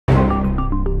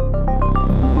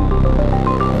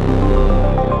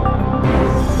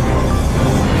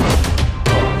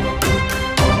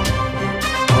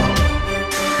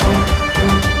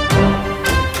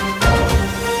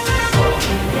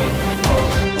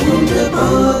on the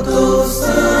path of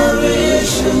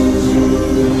salvation.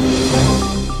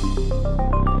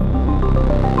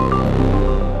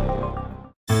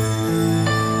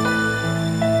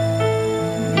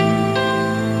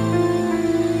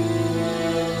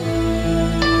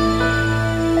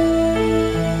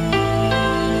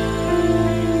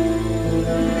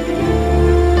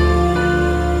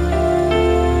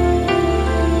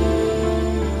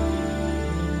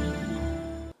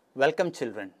 Welcome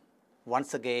children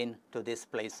once again to this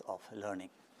place of learning.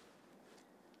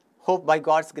 Hope by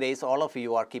God's grace all of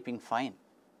you are keeping fine.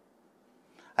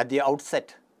 At the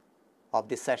outset of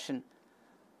this session,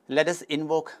 let us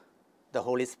invoke the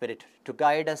Holy Spirit to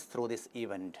guide us through this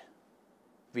event.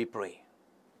 We pray.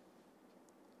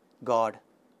 God,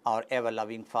 our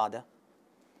ever-loving Father,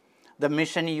 the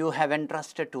mission you have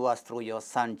entrusted to us through your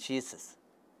Son Jesus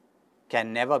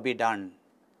can never be done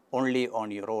only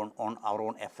on our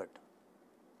own effort.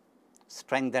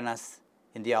 Strengthen us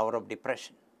in the hour of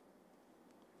depression.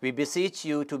 We beseech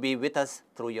you to be with us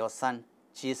through your Son,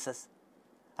 Jesus,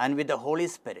 and with the Holy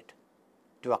Spirit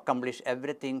to accomplish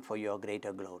everything for your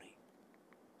greater glory.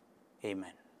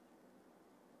 Amen.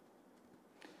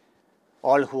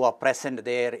 All who are present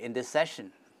there in this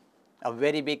session, a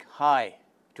very big hi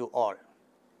to all.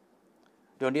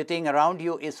 Don't you think around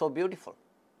you is so beautiful?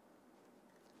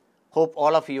 Hope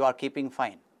all of you are keeping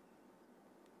fine.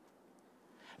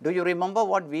 Do you remember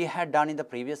what we had done in the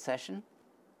previous session?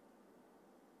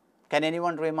 Can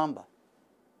anyone remember?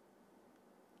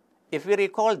 If we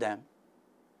recall them,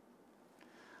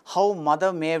 how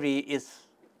Mother Mary is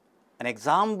an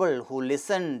example who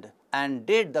listened and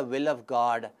did the will of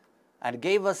God and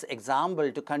gave us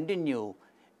example to continue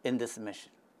in this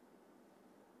mission.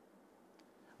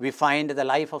 We find the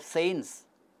life of saints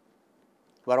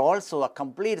were also a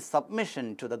complete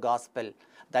submission to the gospel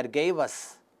that gave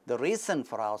us the reason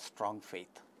for our strong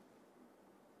faith.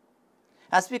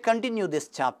 As we continue this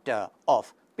chapter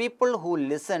of people who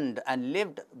listened and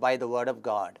lived by the word of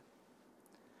God,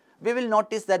 we will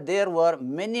notice that there were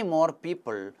many more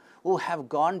people who have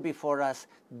gone before us,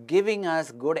 giving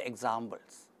us good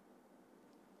examples.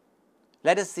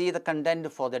 Let us see the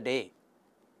content for the day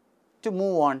to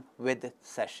move on with the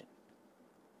session.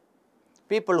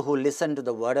 People who listen to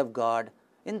the word of God,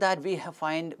 in that we have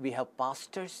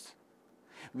pastors,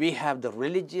 we have the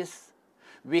religious,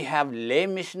 we have lay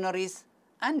missionaries,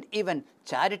 and even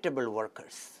charitable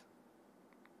workers.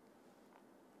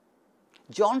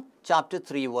 John chapter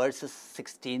 3 verses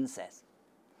 16 says,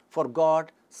 "For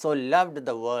God so loved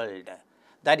the world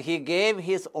that he gave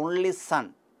his only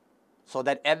Son, so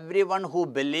that everyone who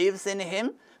believes in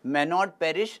him may not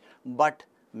perish but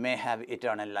may have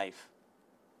eternal life."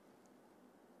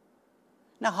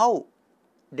 Now, how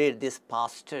did these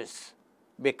pastors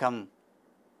become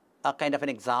a kind of an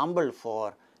example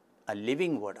for a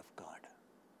living word of God?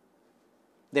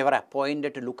 They were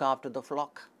appointed to look after the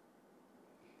flock.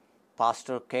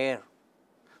 Pastoral care,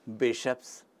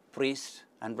 bishops, priests,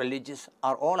 and religious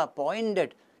are all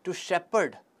appointed to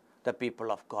shepherd the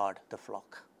people of God, the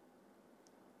flock.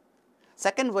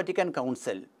 Second Vatican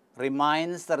Council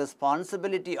reminds the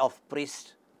responsibility of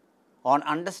priests on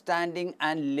understanding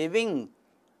and living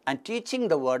and teaching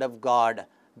the word of God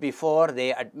before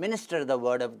they administer the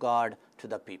word of God to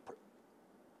the people.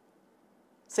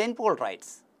 St. Paul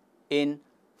writes in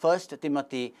 1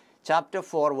 Timothy chapter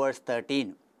 4 verse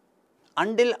 13,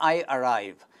 "Until I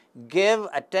arrive, give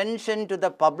attention to the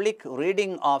public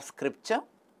reading of Scripture,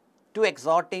 to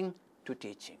exhorting, to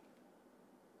teaching."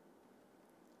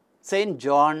 St.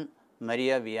 John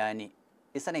Maria Vianney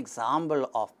is an example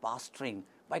of pastoring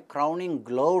by crowning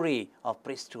glory of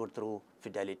priesthood through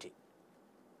fidelity.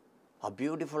 A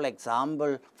beautiful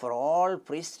example for all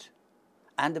priests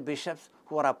and the bishops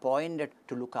who are appointed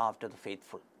to look after the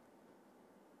faithful.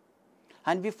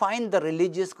 And we find the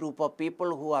religious group of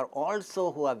people who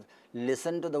have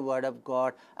listened to the word of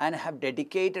God and have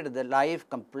dedicated their life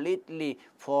completely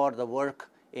for the work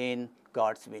in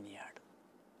God's vineyard.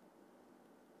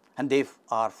 And they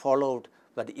are followed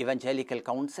by the evangelical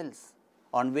councils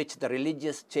on which the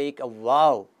religious take a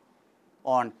vow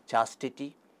on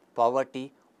chastity,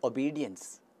 poverty,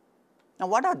 obedience. Now,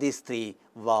 what are these three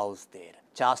vows there?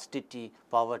 Chastity,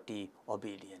 poverty,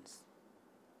 obedience.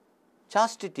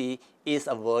 Chastity is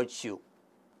a virtue,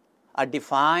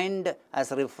 defined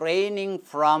as refraining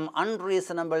from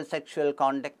unreasonable sexual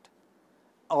conduct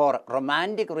or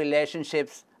romantic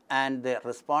relationships and the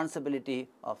responsibility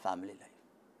of family life.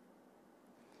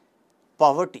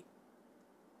 Poverty,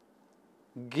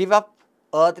 give up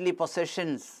earthly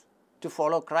possessions to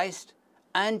follow Christ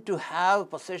and to have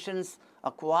possessions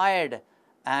acquired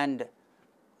and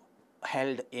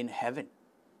held in heaven.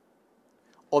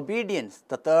 Obedience,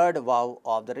 the third vow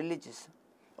of the religious.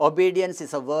 Obedience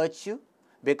is a virtue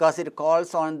because it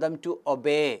calls on them to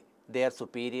obey their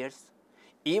superiors,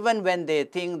 even when they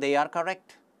think they are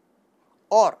correct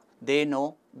or they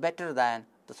know better than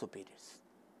the superiors.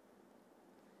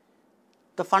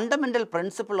 The fundamental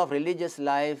principle of religious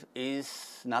life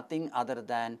is nothing other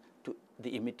than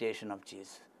the imitation of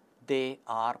Jesus. They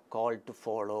are called to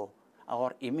follow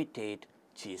or imitate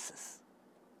Jesus.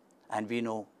 And we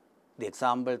know the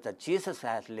example that Jesus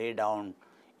has laid down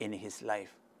in his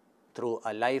life through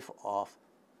a life of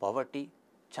poverty,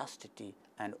 chastity,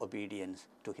 and obedience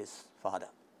to his Father.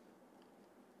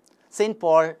 St.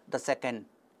 Paul II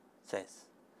says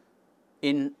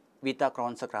in Vita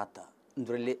Consecrata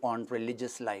on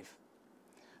religious life,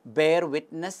 bear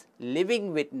witness,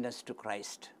 living witness to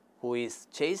Christ, who is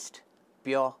chaste,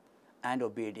 pure, and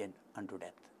obedient unto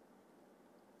death.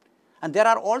 And there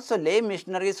are also lay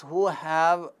missionaries who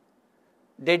have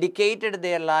dedicated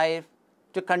their life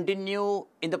to continue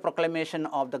in the proclamation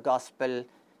of the gospel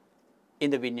in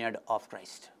the vineyard of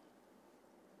Christ.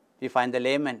 We find the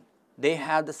laymen, they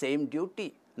have the same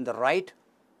duty and the right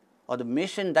or the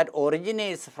mission that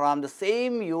originates from the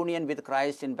same union with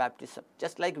Christ in baptism.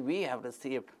 Just like we have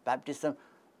received baptism,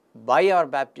 by our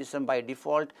baptism, by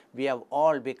default, we have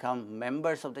all become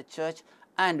members of the church,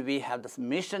 and we have this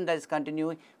mission that is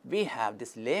continuing. We have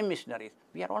these lay missionaries.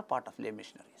 We are all part of lay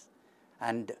missionaries.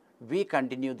 And we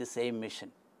continue the same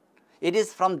mission. It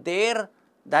is from there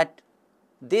that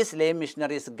these lay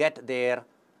missionaries get their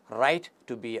right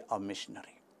to be a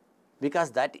missionary.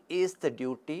 Because that is the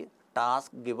duty,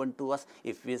 task given to us.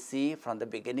 If we see from the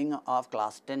beginning of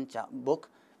class 10 book,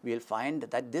 we will find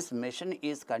that this mission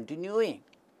is continuing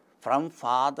from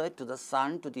Father to the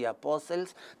Son to the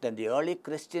apostles, then the early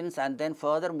Christians, and then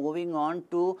further moving on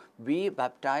to we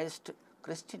baptized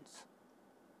Christians.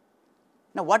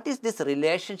 Now, what is this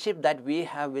relationship that we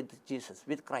have with Jesus,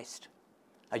 with Christ?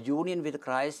 A union with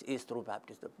Christ is through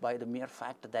baptism. By the mere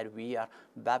fact that we are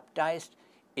baptized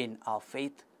in our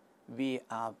faith, we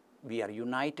are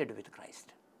united with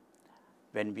Christ.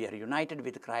 When we are united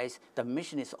with Christ, the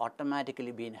mission is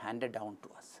automatically being handed down to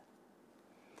us.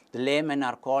 The laymen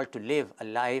are called to live a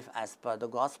life as per the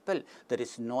gospel. There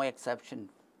is no exception.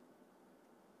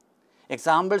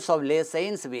 Examples of lay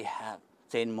saints we have: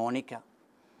 Saint Monica,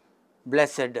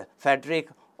 Blessed Frederick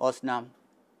Osnam,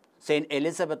 Saint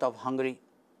Elizabeth of Hungary,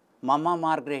 Mama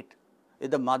Margaret is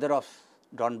the mother of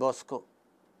Don Bosco,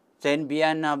 Saint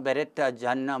Bianca Beretta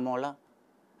Gianna Mola,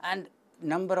 and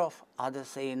number of other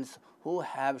saints who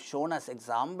have shown us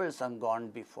examples and gone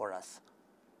before us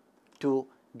to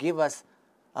give us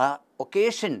an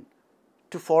occasion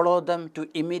to follow them, to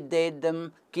imitate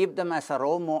them, keep them as a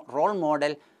role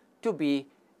model to be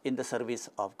in the service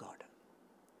of God.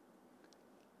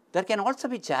 There can also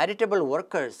be charitable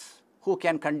workers who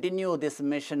can continue this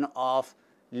mission of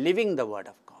living the Word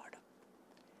of God.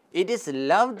 It is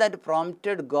love that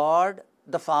prompted God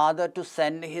the Father to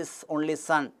send His only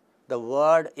Son, the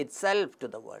Word itself, to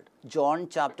the world. John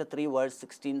chapter 3 verse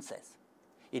 16 says,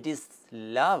 it is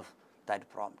love that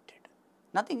prompted,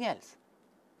 nothing else.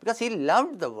 Because He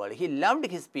loved the world, He loved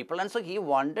His people, and so He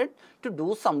wanted to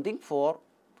do something for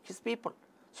His people.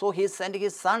 So He sent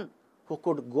His Son, who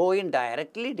could go in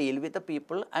directly, deal with the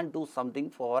people and do something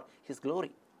for His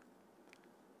glory.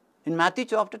 In Matthew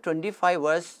chapter 25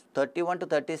 verse 31 to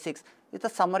 36, it's a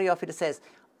summary of it. It says,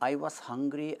 I was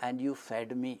hungry and you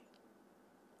fed me.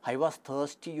 I was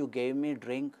thirsty, you gave me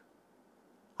drink.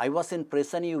 I was in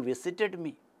prison, you visited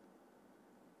me.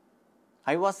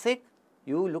 I was sick,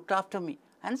 you looked after me.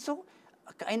 And so,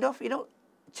 kind of,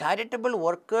 charitable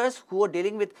workers who are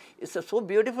dealing with, it's so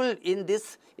beautiful in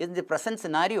the present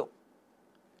scenario.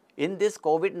 In this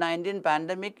COVID-19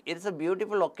 pandemic, it is a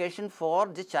beautiful occasion for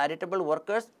the charitable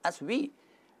workers as we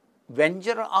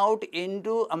venture out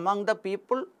into among the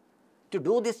people to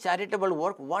do this charitable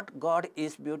work, what God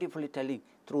is beautifully telling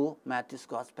through Matthew's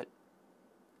Gospel.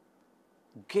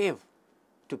 Give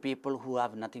to people who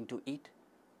have nothing to eat.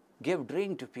 Give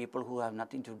drink to people who have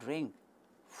nothing to drink.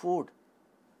 Food.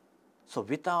 So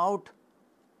without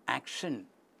action,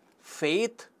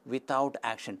 faith without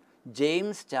action.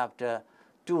 James chapter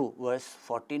 2 verse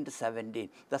 14 to 17.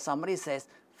 The summary says,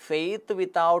 faith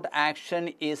without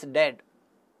action is dead.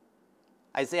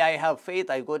 I say I have faith,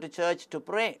 I go to church to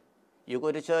pray. You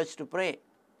go to church to pray.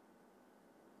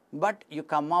 But you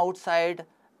come outside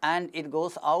and it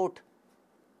goes out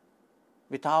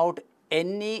without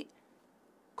any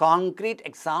concrete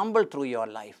example through your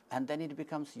life, and then it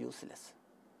becomes useless.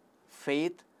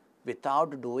 Faith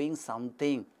without doing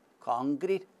something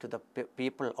concrete to the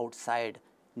people outside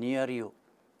near you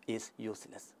is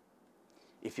useless.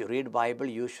 If you read Bible,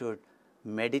 you should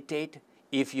meditate.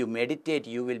 If you meditate,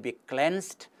 you will be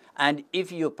cleansed. And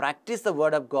if you practice the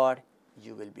Word of God,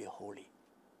 you will be holy.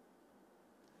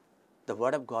 The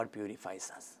Word of God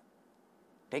purifies us.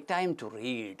 Take time to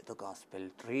read the Gospel,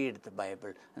 read the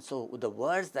Bible. And so the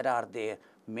words that are there,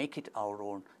 make it our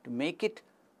own, to make it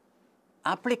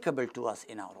applicable to us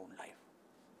in our own life.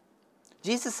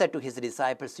 Jesus said to his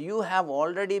disciples, you have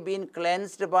already been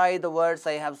cleansed by the words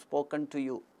I have spoken to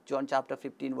you. John chapter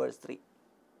 15, verse 3.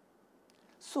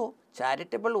 So,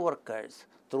 charitable workers,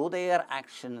 through their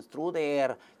actions, through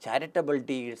their charitable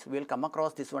deeds, we will come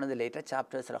across this one in the later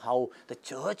chapters, how the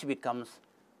church becomes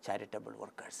charitable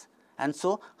workers. And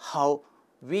so, how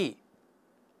we,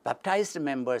 baptized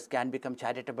members, can become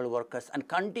charitable workers and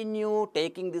continue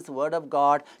taking this Word of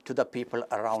God to the people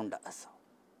around us.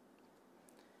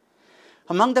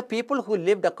 Among the people who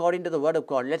lived according to the Word of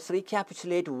God, let's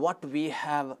recapitulate what we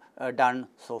have done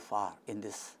so far in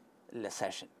this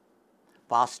session.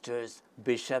 Pastors,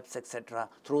 bishops, etc.,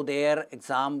 through their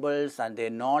examples and their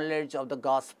knowledge of the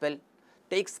gospel,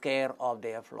 takes care of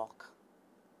their flock.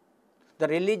 The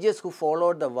religious who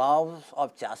followed the vows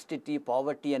of chastity,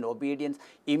 poverty, and obedience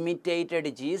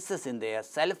imitated Jesus in their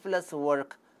selfless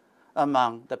work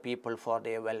among the people for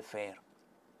their welfare.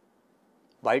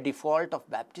 By default of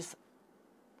baptism,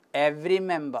 every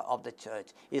member of the church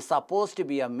is supposed to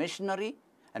be a missionary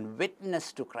and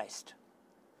witness to Christ,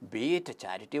 be it a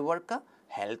charity worker,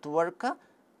 health worker,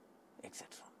 etc.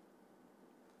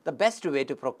 The best way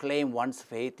to proclaim one's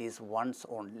faith is one's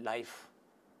own life.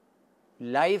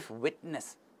 Life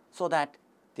witness, so that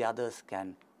the others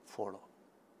can follow.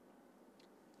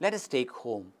 Let us take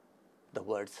home the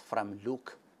words from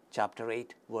Luke chapter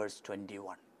 8, verse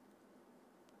 21.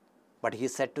 But he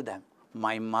said to them,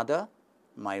 my mother,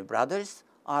 my brothers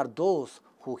are those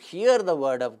who hear the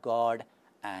word of God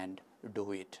and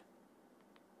do it.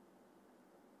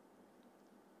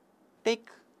 Take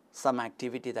some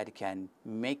activity that can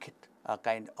make it a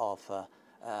kind of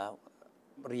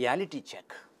reality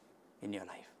check in your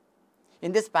life.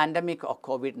 In this pandemic of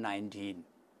COVID-19,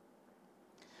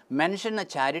 mention a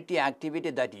charity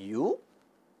activity that you,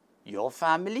 your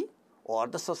family, or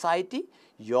the society,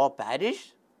 your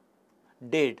parish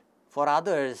did for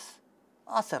others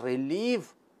as a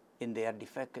relief in their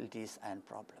difficulties and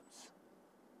problems.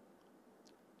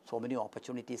 So many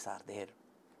opportunities are there.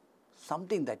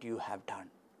 Something that you have done.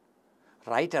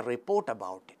 Write a report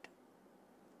about it.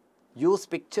 Use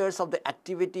pictures of the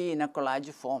activity in a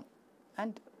collage form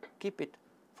and keep it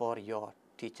for your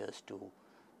teachers to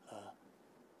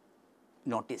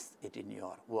notice it in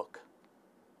your work.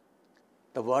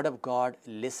 The Word of God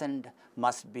listened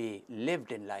must be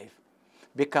lived in life.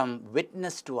 Become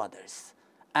witness to others.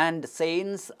 And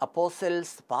saints,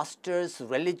 apostles, pastors,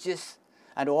 religious,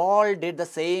 and all did the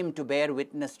same to bear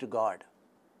witness to God.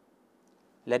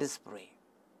 Let us pray.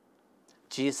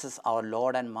 Jesus, our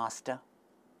Lord and Master,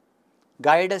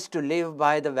 guide us to live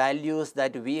by the values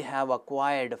that we have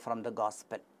acquired from the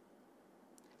gospel.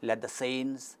 Let the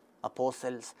saints,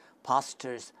 apostles,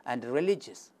 pastors, and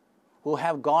religious who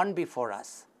have gone before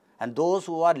us and those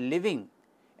who are living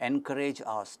encourage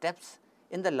our steps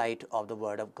in the light of the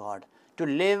Word of God to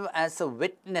live as a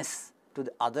witness to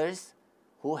the others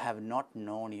who have not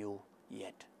known you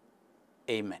yet.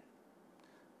 Amen.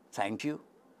 Thank you.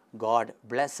 God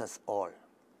bless us all.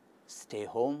 Stay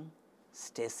home,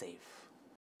 stay safe.